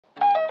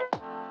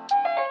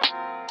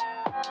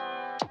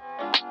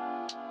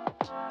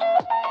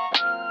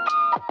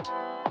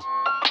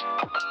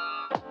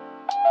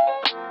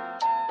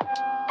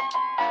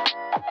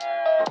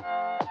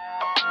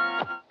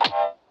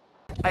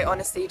I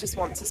honestly just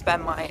want to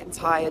spend my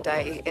entire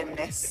day in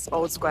this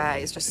old square.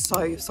 It's just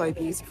so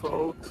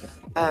beautiful.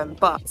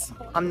 But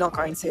I'm not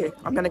going to.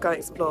 I'm going to go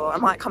explore. I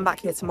might come back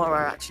here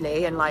tomorrow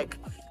actually and like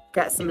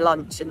get some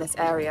lunch in this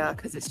area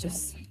because it's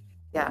just,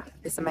 yeah,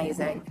 it's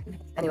amazing.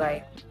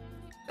 Anyway,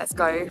 let's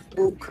go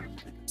walk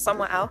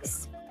somewhere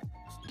else.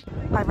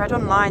 I read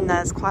online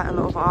there's quite a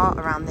lot of art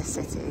around this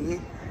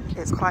city.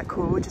 It's quite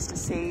cool just to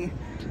see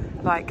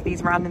like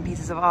these random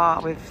pieces of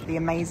art with the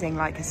amazing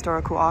like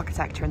historical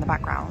architecture in the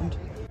background.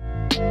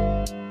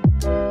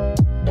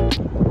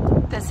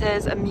 This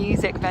is a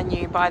music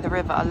venue by the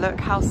river. Look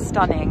how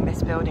stunning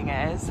this building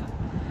is.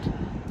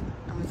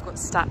 And we've got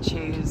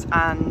statues,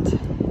 and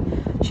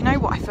do you know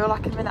what? I feel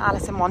like I'm in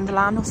Alice in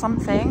Wonderland or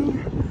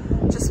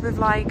something. Just with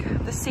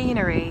like the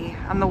scenery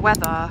and the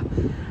weather.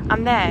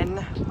 And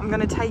then I'm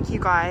gonna take you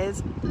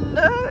guys,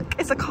 look,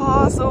 it's a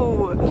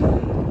castle.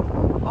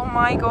 Oh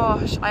my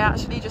gosh, I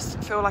actually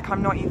just feel like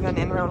I'm not even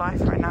in real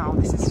life right now.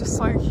 This is just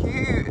so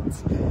cute.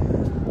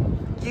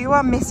 You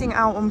are missing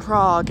out on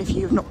Prague if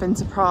you've not been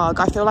to Prague.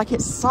 I feel like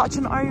it's such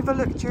an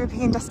overlooked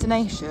European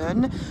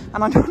destination,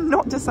 and I'm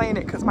not just saying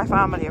it because my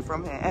family are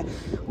from here.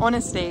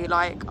 Honestly,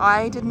 like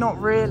I did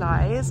not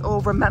realise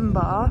or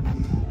remember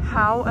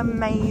how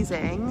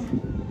amazing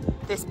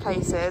this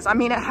place is. I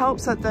mean, it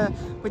helps with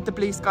the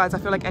blue skies. I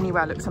feel like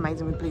anywhere looks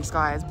amazing with blue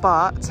skies,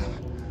 but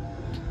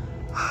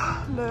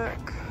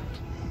look.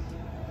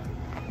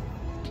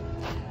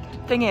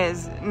 Thing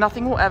is,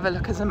 nothing will ever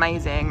look as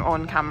amazing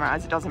on camera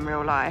as it does in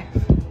real life.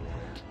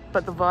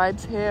 But the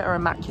vibes here are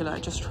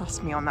immaculate, just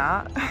trust me on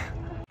that.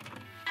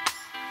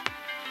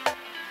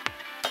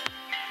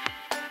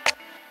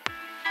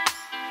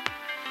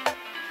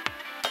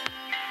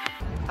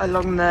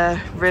 Along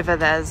the river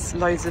there's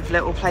loads of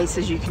little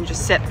places you can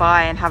just sit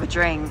by and have a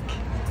drink.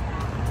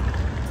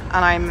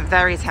 And I'm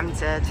very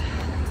tempted.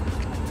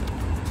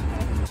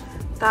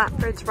 That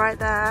bridge right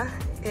there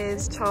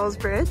is Charles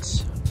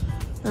Bridge.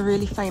 A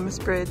really famous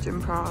bridge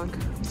in Prague.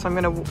 So I'm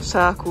gonna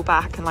circle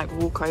back and like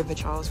walk over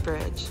Charles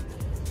Bridge.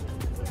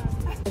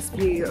 This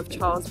view of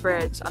Charles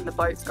Bridge and the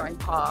boats going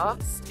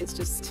past is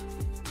just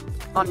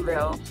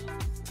unreal.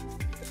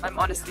 I'm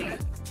honestly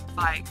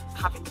like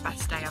having the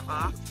best day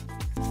ever.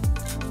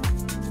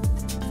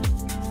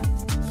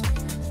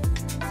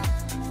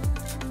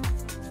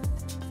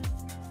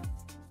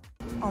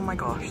 Oh my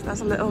gosh,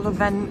 there's a little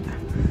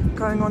event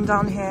going on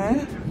down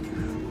here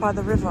by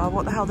the river.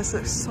 What the hell, this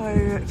looks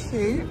so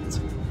cute.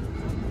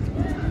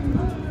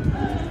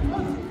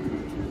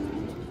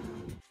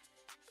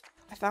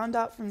 I found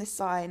out from this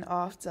sign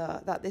after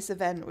that this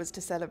event was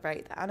to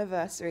celebrate the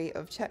anniversary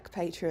of Czech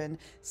patron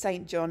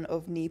Saint John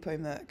of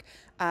Nepomuk,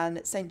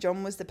 and Saint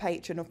John was the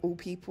patron of all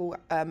people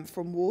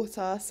from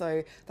water,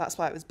 so that's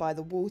why it was by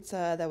the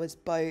water. There was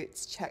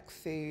boats, Czech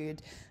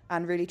food,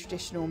 and really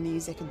traditional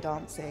music and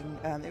dancing.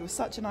 It was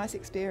such a nice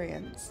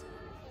experience.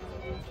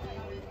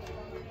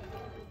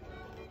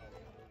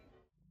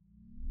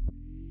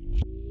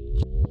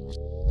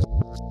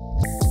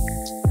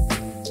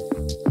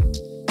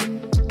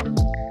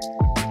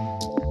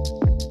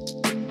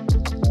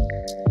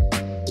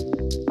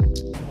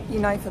 You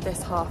know, for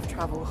this half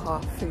travel,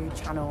 half food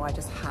channel, I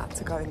just had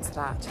to go into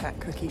that Czech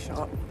cookie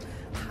shop.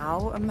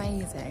 How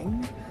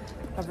amazing.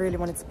 I really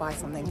wanted to buy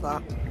something,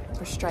 but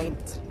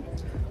restraint.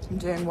 I'm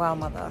doing well,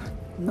 mother.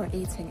 I'm not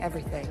eating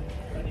everything.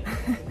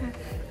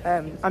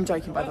 I'm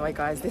joking, by the way,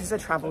 guys. This is a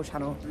travel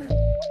channel.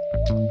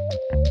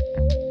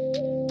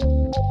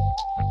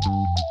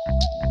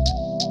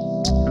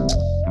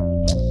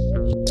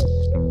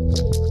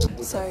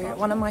 So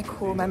one of my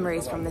core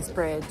memories from this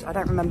bridge, I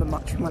don't remember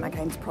much from when I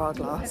came to Prague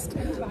last,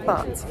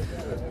 but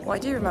what I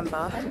do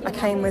remember, I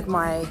came with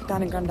my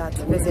dad and granddad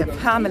to visit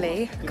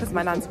family, because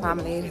my nan's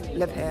family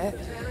live here,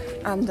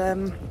 and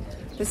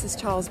this is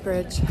Charles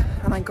Bridge,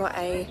 and I got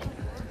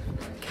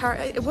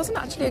it wasn't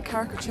actually a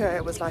caricature,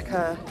 it was like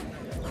a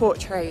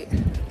portrait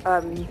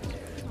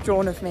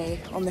drawn of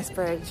me on this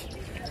bridge,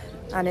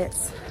 and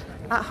it's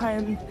at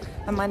home,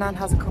 and my nan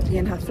has a copy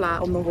in her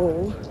flat on the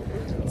wall.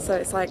 So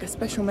it's like a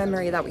special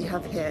memory that we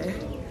have here.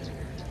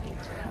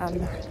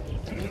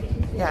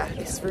 Yeah,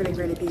 it's really,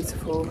 really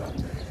beautiful.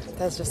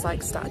 There's just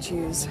like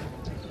statues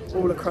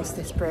all across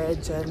this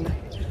bridge, and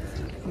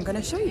I'm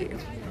gonna show you.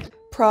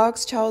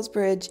 Prague's Charles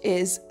Bridge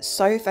is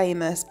so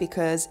famous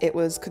because it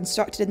was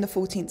constructed in the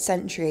 14th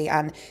century,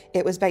 and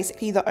it was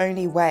basically the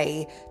only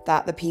way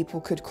that the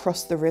people could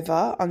cross the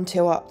river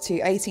until up to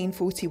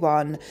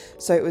 1841.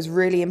 So it was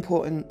really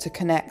important to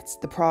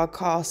connect the Prague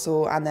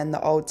castle and then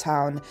the old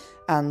town,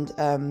 and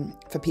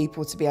for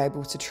people to be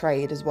able to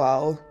trade as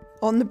well.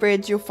 On the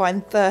bridge you'll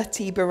find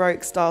 30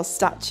 Baroque style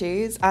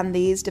statues, and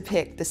these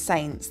depict the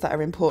saints that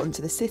are important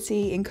to the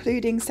city,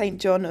 including Saint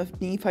John of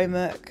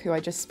Nepomuk, who I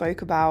just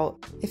spoke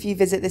about. If you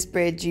visit this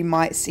bridge you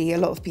might see a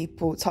lot of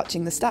people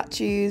touching the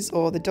statues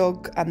or the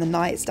dog and the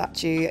knight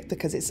statue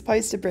because it's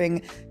supposed to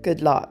bring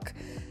good luck.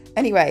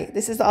 Anyway,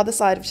 this is the other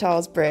side of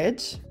Charles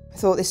Bridge. I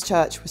thought this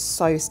church was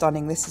so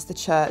stunning. This is the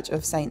church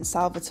of Saint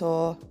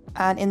Salvator,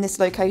 and in this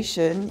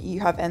location you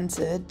have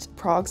entered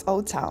Prague's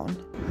old town.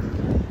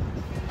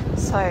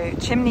 So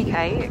chimney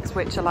cakes,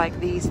 which are like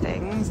these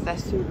things, they're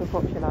super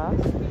popular.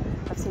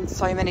 I've seen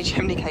so many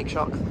chimney cake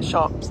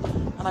shops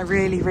and I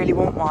really, really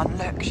want one.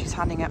 Look, she's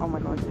handing it. Oh my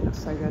God, it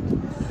looks so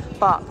good.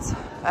 But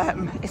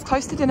it's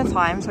close to dinner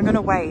time, so I'm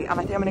gonna wait and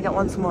I think I'm gonna get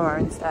one tomorrow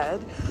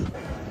instead.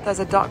 There's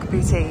a duck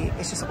boutique.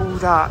 It's just all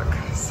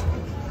ducks.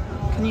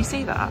 Can you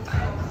see that?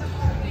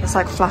 It's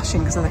like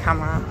flashing because of the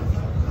camera.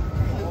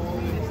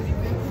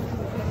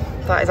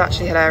 That is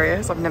actually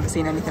hilarious. I've never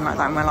seen anything like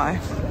that in my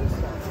life.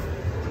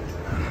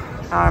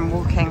 I'm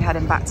walking,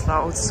 heading back to the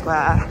old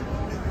square.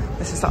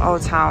 This is the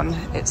old town.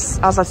 It's,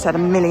 as I've said a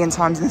million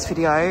times in this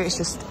video, it's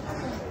just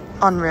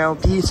unreal,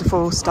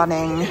 beautiful,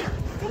 stunning,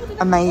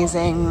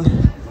 amazing.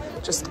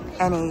 Just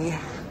any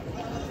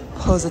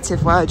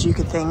positive word you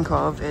could think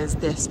of is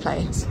this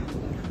place.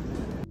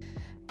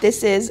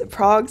 This is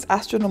Prague's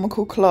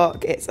astronomical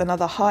clock. It's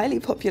another highly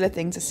popular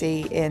thing to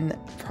see in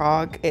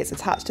Prague. It's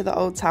attached to the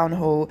old town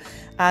hall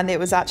and it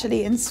was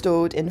actually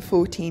installed in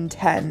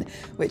 1410,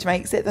 which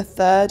makes it the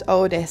third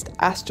oldest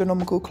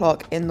astronomical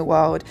clock in the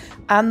world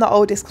and the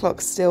oldest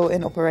clock still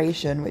in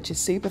operation, which is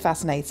super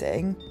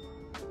fascinating.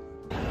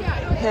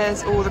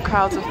 Here's all the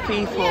crowds of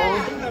people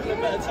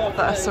that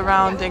are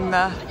surrounding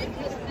the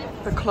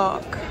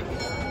clock.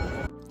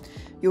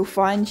 You'll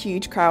find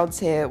huge crowds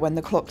here when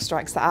the clock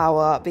strikes the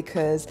hour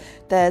because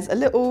there's a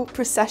little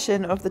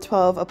procession of the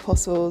 12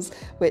 apostles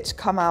which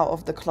come out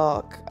of the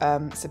clock,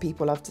 so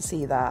people love to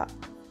see that.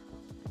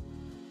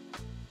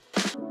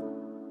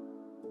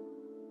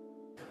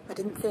 I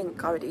didn't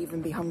think I would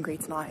even be hungry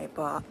tonight,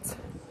 but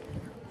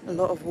a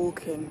lot of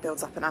walking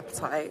builds up an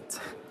appetite.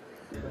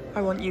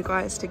 I want you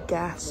guys to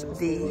guess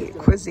the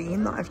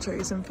cuisine that I've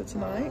chosen for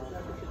tonight.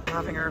 I'm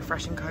having a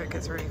refreshing Coke,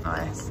 it's really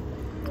nice.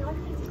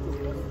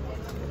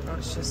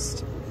 It's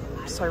just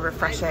so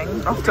refreshing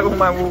after all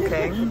my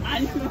walking.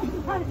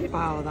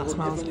 Wow, that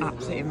smells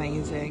absolutely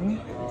amazing.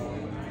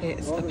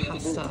 It's a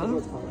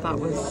pasta. That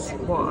was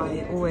what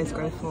I always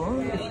go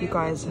for. If you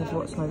guys have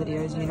watched my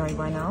videos, you know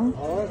by now.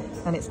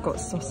 And it's got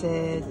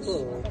sausage,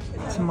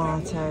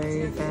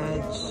 tomato,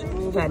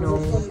 veg, fennel.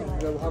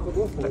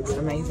 Looks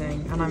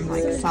amazing. And I'm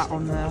like sat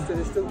on the,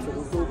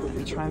 let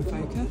me try and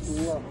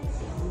focus,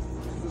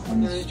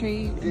 on the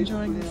street,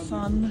 enjoying the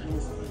sun.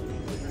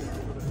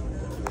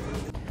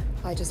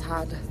 I just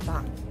had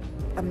that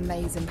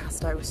amazing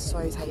pasta, it was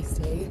so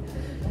tasty.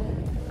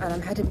 And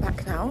I'm heading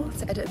back now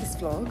to edit this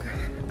vlog.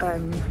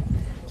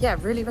 Yeah,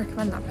 really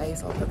recommend that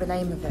place. I'll put the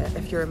name of it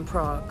if you're in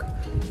Prague.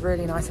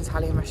 Really nice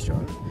Italian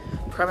restaurant.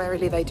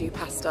 Primarily they do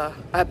pasta,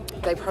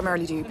 they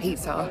primarily do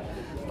pizza,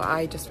 but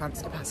I just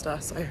fancied a pasta,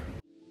 so.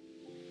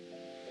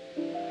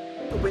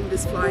 The wind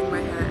is flying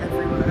my hair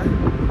everywhere.